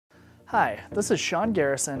Hi, this is Sean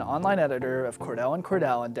Garrison, online editor of Cordell and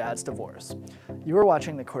Cordell and Dad's Divorce. You are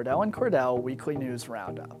watching the Cordell and Cordell Weekly News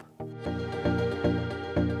Roundup.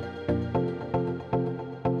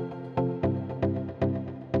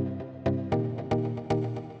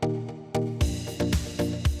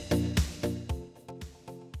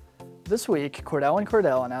 This week, Cordell and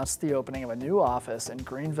Cordell announced the opening of a new office in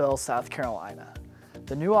Greenville, South Carolina.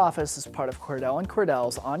 The new office is part of Cordell and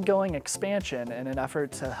Cordell's ongoing expansion in an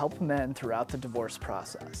effort to help men throughout the divorce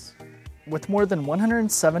process. With more than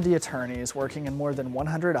 170 attorneys working in more than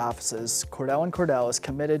 100 offices, Cordell and Cordell is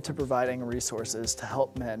committed to providing resources to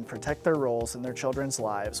help men protect their roles in their children's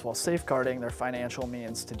lives while safeguarding their financial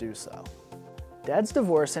means to do so.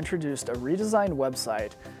 DadsDivorce introduced a redesigned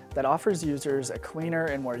website that offers users a cleaner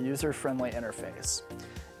and more user-friendly interface.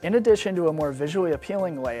 In addition to a more visually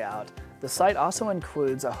appealing layout, the site also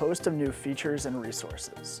includes a host of new features and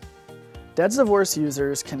resources. DadsDivorce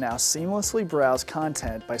users can now seamlessly browse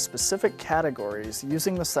content by specific categories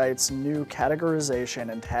using the site's new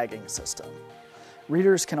categorization and tagging system.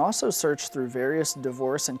 Readers can also search through various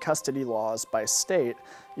divorce and custody laws by state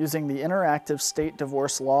using the interactive state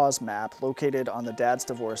divorce laws map located on the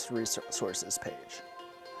DadsDivorce resources page.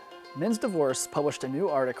 MensDivorce published a new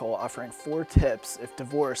article offering 4 tips if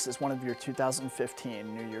divorce is one of your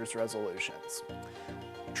 2015 New Year's resolutions.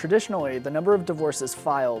 Traditionally, the number of divorces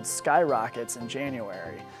filed skyrockets in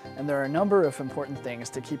January, and there are a number of important things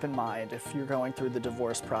to keep in mind if you're going through the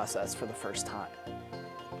divorce process for the first time.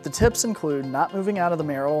 The tips include not moving out of the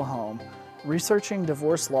marital home, researching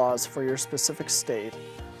divorce laws for your specific state,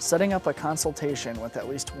 setting up a consultation with at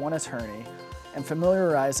least one attorney, and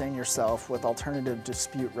familiarizing yourself with alternative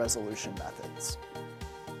dispute resolution methods.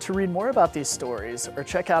 To read more about these stories or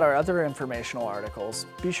check out our other informational articles,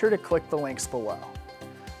 be sure to click the links below.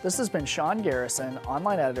 This has been Sean Garrison,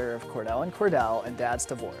 online editor of Cordell and Cordell and Dad's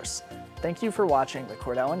Divorce. Thank you for watching the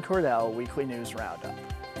Cordell and Cordell Weekly News Roundup.